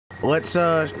let's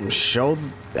show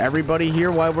everybody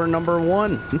here why we're number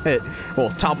one.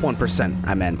 Well, top 1%,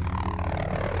 I meant.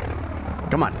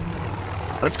 Come on.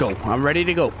 Let's go. I'm ready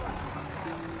to go.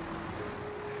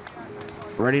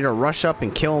 Ready to rush up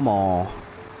and kill them all.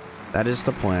 That is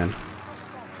the plan.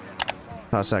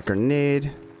 Toss that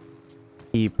grenade.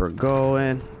 Keep her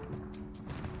going.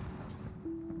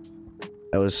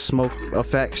 That was smoke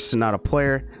effects, not a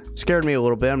player. Scared me a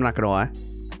little bit, I'm not gonna lie.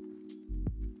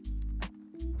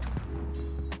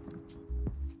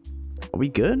 Are we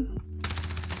good?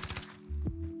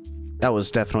 That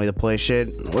was definitely the play, shit.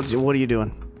 What are you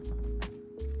doing?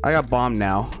 I got bombed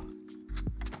now.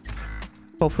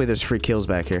 Hopefully there's free kills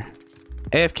back here.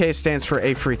 AFK stands for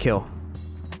a free kill.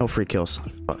 No free kills.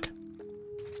 Fuck.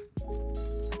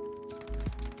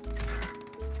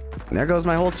 And there goes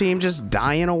my whole team just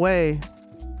dying away.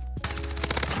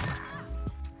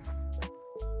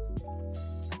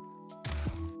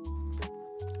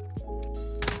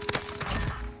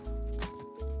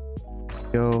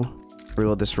 Go.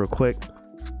 Reload this real quick.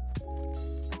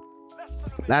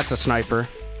 That's a sniper.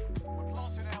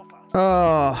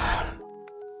 Oh.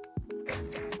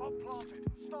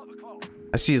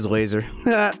 I see his laser.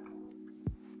 I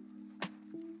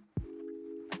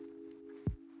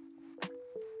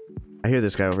hear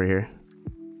this guy over here.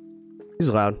 He's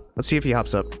loud. Let's see if he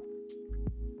hops up.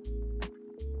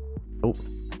 Oh.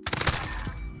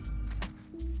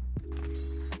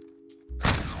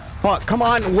 Fuck, come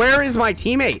on. Where is my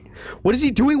teammate? What is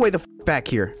he doing way the f back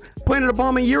here? Planted a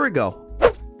bomb a year ago.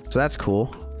 So that's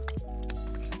cool.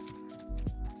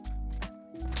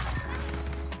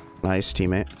 Nice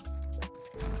teammate.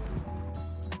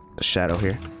 A shadow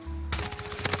here.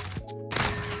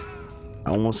 I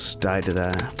almost died to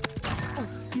that.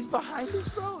 He's behind us,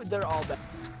 bro. They're all back.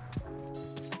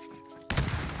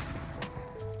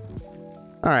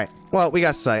 Alright. Well, we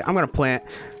got sight. I'm gonna plant.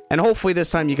 And hopefully this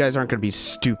time you guys aren't gonna be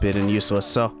stupid and useless.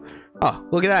 So, oh,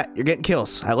 look at that. You're getting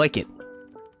kills. I like it.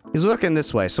 He's looking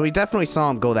this way. So he definitely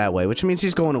saw him go that way, which means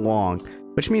he's going along.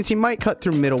 Which means he might cut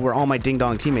through middle where all my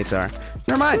ding-dong teammates are.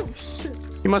 Never mind. Oh,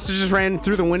 He must have just ran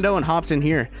through the window and hopped in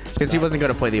here. Because he wasn't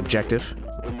going to play the objective.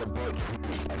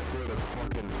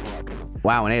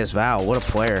 Wow, an AS Val. What a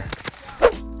player.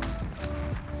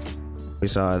 We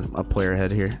saw a player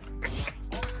head here.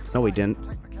 No, we didn't.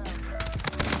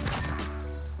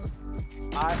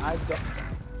 I don't.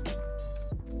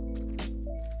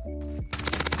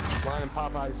 Line and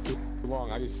Popeye's too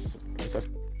long.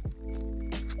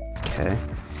 Okay.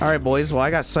 Alright, boys. Well, I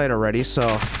got sight already,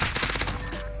 so...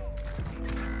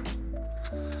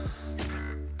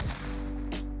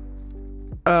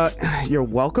 You're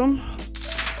welcome?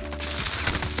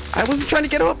 I wasn't trying to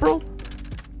get up, bro.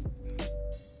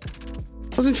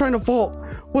 I wasn't trying to vault.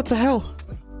 What the hell?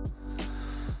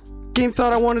 Game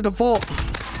thought I wanted to vault.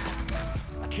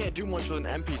 I can't do much with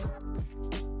an MP.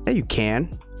 Yeah, you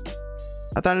can.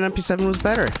 I thought an MP7 was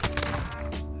better.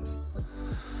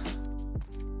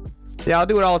 Yeah, I'll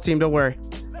do it all, team. Don't worry.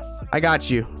 I got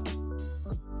you.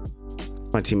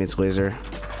 My teammate's laser.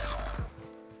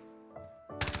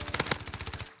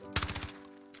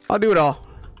 I'll do it all.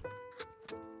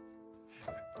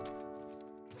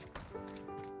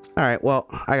 Alright, well,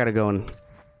 I gotta go and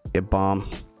get bomb.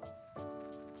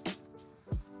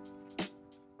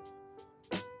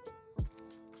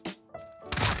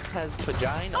 Has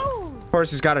vagina. Of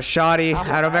course, he's got a shotty.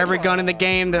 Out of every gun in the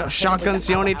game, the shotgun's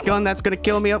the only gun that's gonna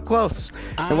kill me up close.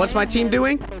 And what's my team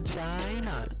doing?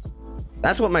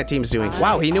 That's what my team's doing.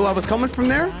 Wow, he knew I was coming from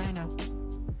there?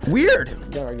 Weird.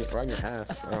 Yeah, right on your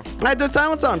ass. Oh. I had the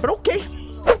silence on, but okay.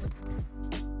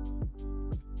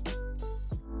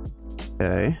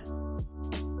 Okay.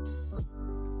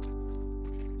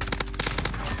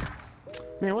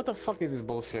 Man, what the fuck is this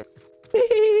bullshit?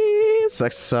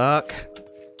 Sucks to suck.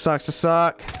 Sucks to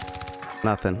suck.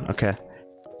 Nothing. Okay.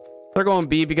 They're going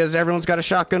B because everyone's got a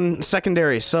shotgun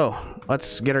secondary. So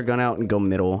let's get our gun out and go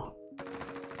middle.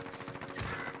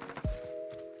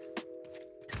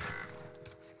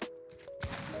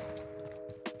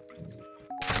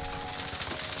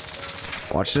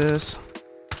 Watch this.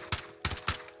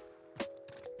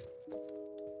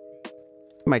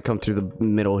 Might come through the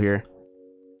middle here.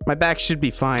 My back should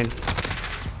be fine.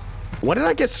 What did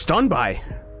I get stunned by?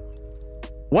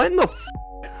 What in the f?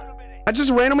 I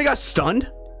just randomly got stunned?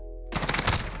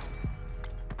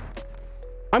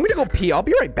 I'm gonna go pee. I'll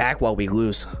be right back while we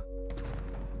lose.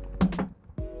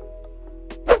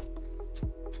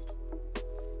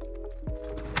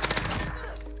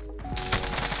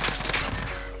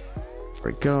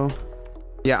 There we go.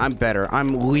 Yeah, I'm better.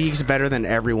 I'm leagues better than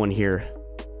everyone here.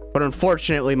 But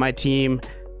unfortunately, my team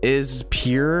is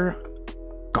pure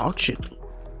gog shit.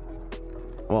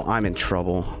 Well, I'm in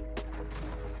trouble.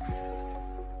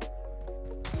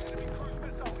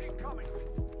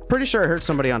 Pretty sure I heard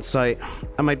somebody on site.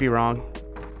 I might be wrong.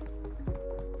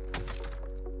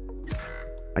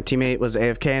 My teammate was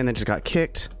AFK and then just got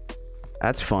kicked.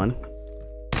 That's fun.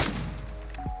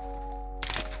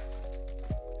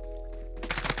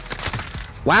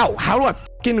 Wow, how do I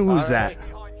fucking lose that?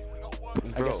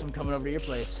 I guess I'm coming over to your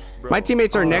place. My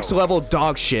teammates are next level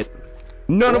dog shit.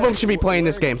 None of them should be playing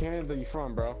this game. Where in Canada you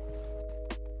from, bro?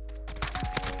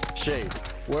 Shade.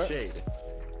 What? Shade.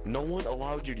 No one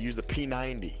allowed you to use the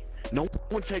P90. No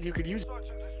one said you could use it.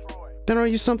 Then I'll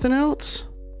use something else.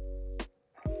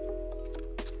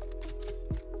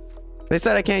 They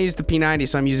said I can't use the P90,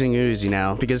 so I'm using Uzi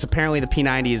now because apparently the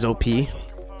P90 is OP.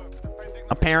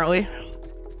 Apparently.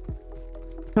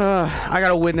 I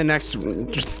gotta win the next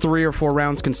 3 or 4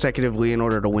 rounds consecutively in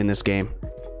order to win this game.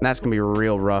 And that's gonna be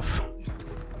real rough.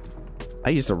 I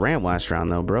used the ramp last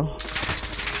round though, bro.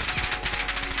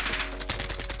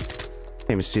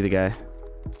 Can't even see the guy.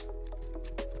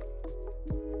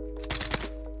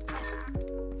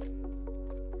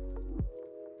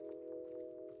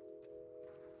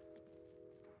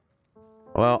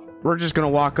 Well, we're just gonna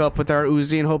walk up with our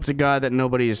Uzi and hope to God that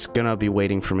nobody's gonna be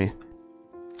waiting for me.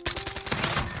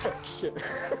 Oh, shit.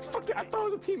 Fuck it, I thought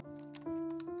it was a team.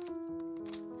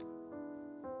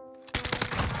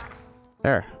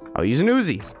 There. I'll use an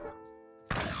Uzi.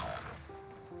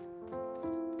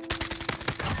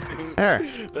 There.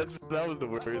 That was the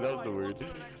word. That was the word.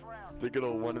 The good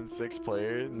old 1 in 6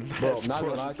 player. Bro, not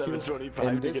gonna lie to you, 725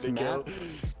 in to this get a map, kill.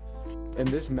 in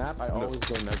this map, I always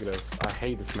go negative. I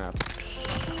hate this map.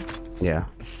 Yeah.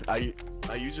 I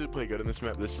usually play good in this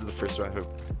map. This is the first map.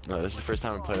 This is the first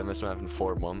time I played on this map in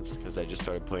 4 months because I just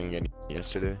started playing again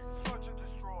yesterday.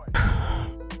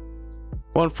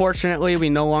 Well, unfortunately, we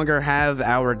no longer have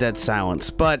our dead silence,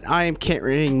 but I am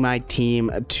carrying my team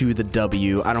to the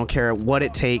W. I don't care what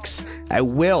it takes. I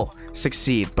will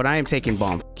succeed, but I am taking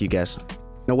bomb. F you guys.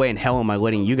 No way in hell am I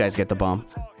letting you guys get the bomb.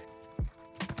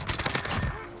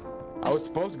 I was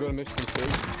supposed to go to Michigan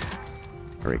State.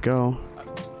 There we go.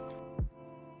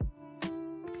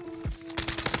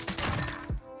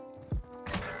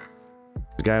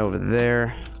 The guy over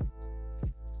there.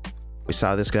 We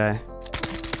saw this guy.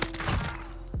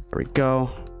 There we go.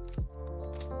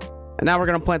 And now we're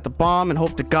gonna plant the bomb and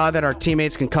hope to God that our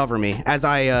teammates can cover me as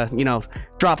I, you know,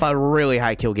 drop a really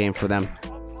high kill game for them.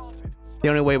 The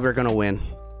only way we're gonna win.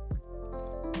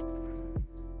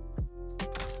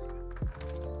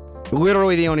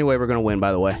 Literally the only way we're gonna win,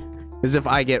 by the way, is if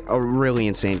I get a really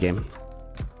insane game.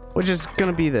 Which is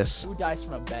gonna be this. Who dies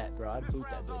from a bat, bro? I'd boot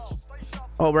that bitch.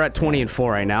 Oh, we're at 20 and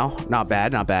 4 right now. Not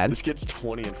bad, not bad. This kid's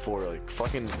 20 and 4. Like,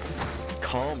 fucking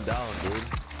calm down, dude.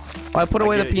 Oh, I put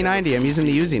away the get it, P90. I'm using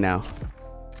the Uzi now.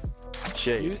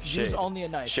 Shade. Shade. Use only a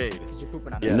knife. Shade. Because you're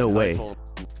pooping on Yeah, it. No I way. told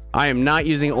him. I am not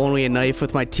using only a knife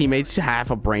with my teammates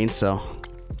half a brain cell.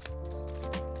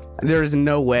 There is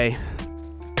no way.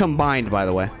 Combined, by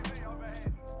the way.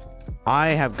 I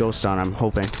have Ghost on, I'm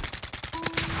hoping.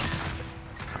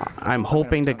 I'm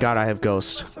hoping to God I have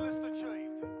Ghost.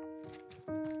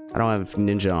 I don't have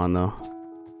Ninja on, though.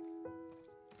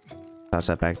 Toss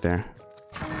that back there.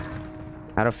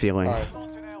 Had a feeling. Alright.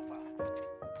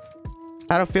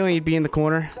 Had a feeling you'd be in the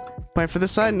corner. Playing for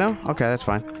this side? No? Okay, that's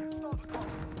fine.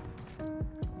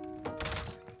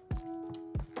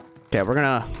 Okay, we're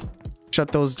gonna shut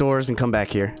those doors and come back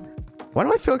here. Why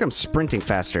do I feel like I'm sprinting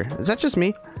faster? Is that just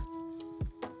me?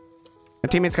 My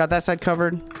teammates got that side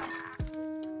covered.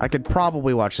 I could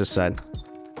probably watch this side.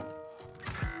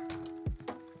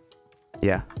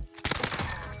 Yeah.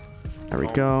 There we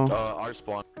go. Our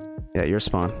spawn. Yeah, your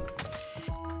spawn.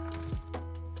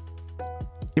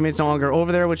 Teammate's no longer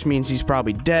over there, which means he's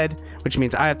probably dead, which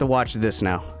means I have to watch this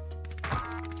now.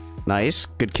 Nice.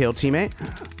 Good kill, teammate.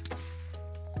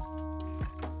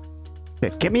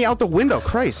 Okay, get me out the window,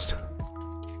 Christ.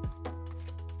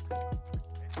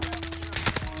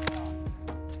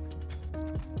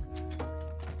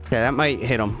 Okay, that might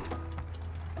hit him.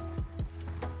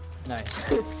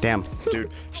 Nice. Damn.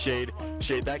 Dude, Shade,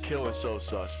 that kill was so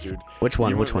sus, dude. Which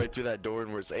one? You Which went one? right through that door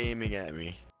and was aiming at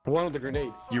me. One with the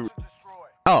grenade. You.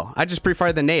 Oh, I just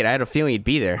pre-fired the nade. I had a feeling he'd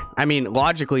be there. I mean,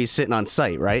 logically, he's sitting on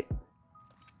site, right?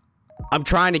 I'm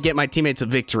trying to get my teammates a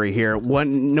victory here.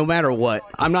 No matter what.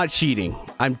 I'm not cheating.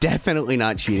 I'm definitely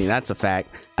not cheating. That's a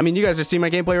fact. I mean, you guys are seeing my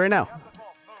gameplay right now.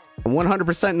 I'm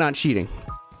 100% not cheating.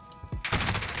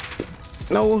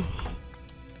 No.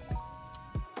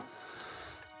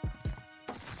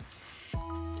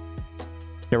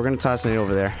 Yeah, we're gonna toss it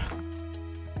over there.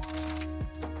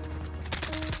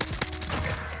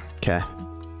 Okay.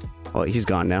 Oh, he's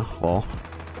gone now. Well,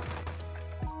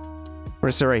 We're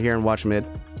gonna sit right here and watch mid.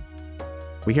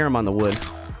 We hear him on the wood.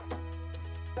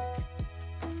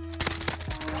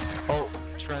 Oh,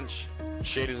 trench.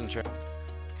 Shade is in trench.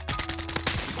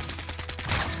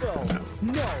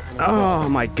 No. Oh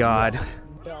my god.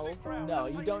 No,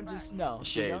 you don't just know.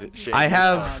 Shade. I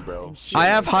have- bro. I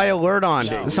have high alert on.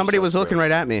 Shade. Somebody was looking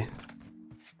right at me.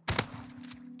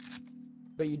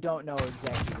 But you don't know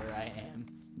exactly where I am.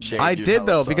 Shade, I you're did hella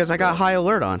though sus, because I got bro. high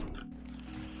alert on.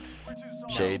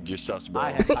 Shade, you're sus, bro.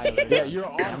 I have high alert. Yeah, you're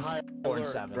on high 4 and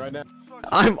alert 7 right now.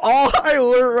 I'm all high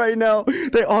alert right now.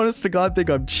 They honest to God think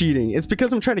I'm cheating. It's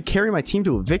because I'm trying to carry my team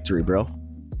to a victory, bro.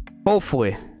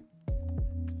 Hopefully.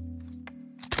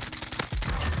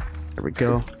 There we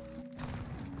go.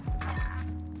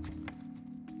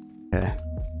 Okay.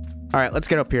 Alright, let's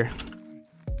get up here.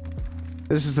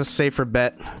 This is the safer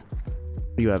bet.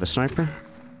 You have a sniper?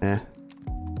 Yeah.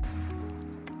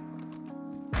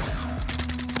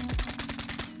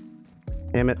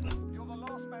 Damn it.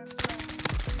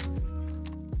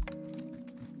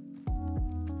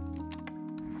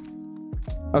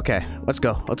 Okay, let's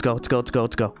go. Let's go. Let's go. Let's go.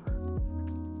 Let's go.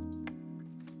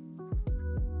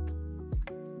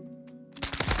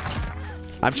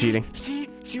 I'm cheating.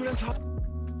 See what I'm talking?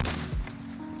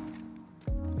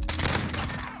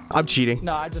 I'm cheating.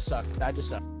 No, I just suck. I just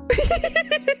suck.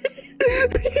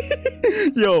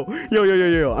 Yo.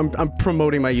 I'm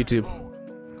promoting my YouTube.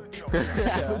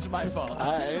 That was my fault.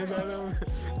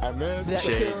 I missed.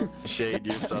 Shade,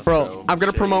 you're sus, Bro, I'm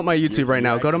gonna Shade, promote my you're- YouTube right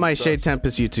now. you're Go to my actually Shade sus.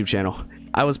 Tempest YouTube channel.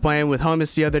 I was playing with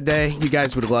Hummus the other day. You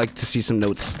guys would like to see some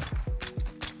notes.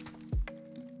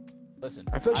 Listen,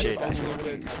 I feel like Shade. you're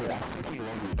unlimited.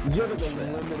 You have like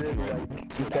unlimited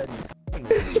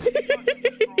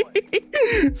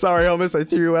like Sorry, Hummus. I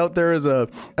threw you out there as a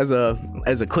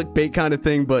clickbait kind of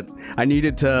thing, but I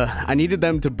needed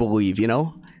them to believe, you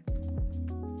know?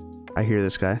 I hear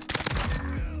this guy.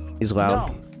 He's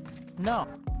loud. no.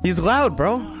 He's loud,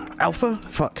 bro. Alpha?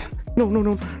 Fuck. No.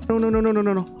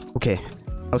 Okay.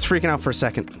 I was freaking out for a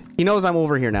second. He knows I'm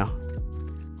over here now.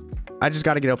 I just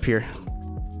gotta get up here.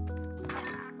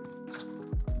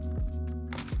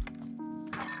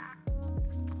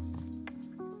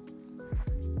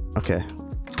 Okay.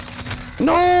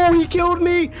 No! He killed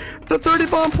me! The 30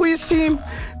 bomb please team!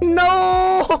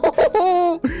 No!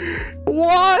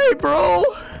 Why, bro?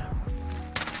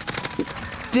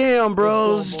 Damn,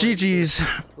 bros. Let's go, boys. GG's.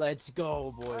 Let's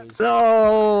go, boys.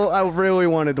 Oh, I really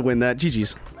wanted to win that.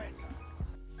 GG's.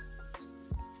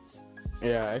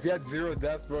 yeah. If you had 0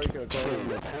 deaths, bro, you could have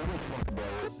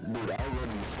Dude, I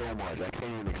love you so much. I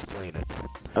can't even explain it.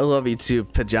 I love you too,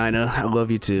 Pagina. I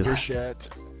love you too. your shit.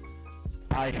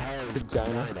 I have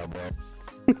vagina,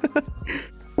 bro.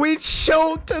 We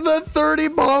choked the 30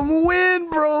 bomb win,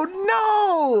 bro. No!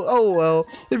 Oh, well.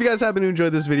 If you guys happen to enjoy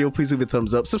this video, please leave a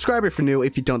thumbs up. Subscribe if you're new.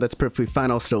 If you don't, that's perfectly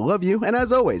fine. I'll still love you. And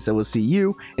as always, I will see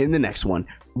you in the next one.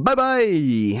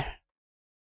 Bye-bye.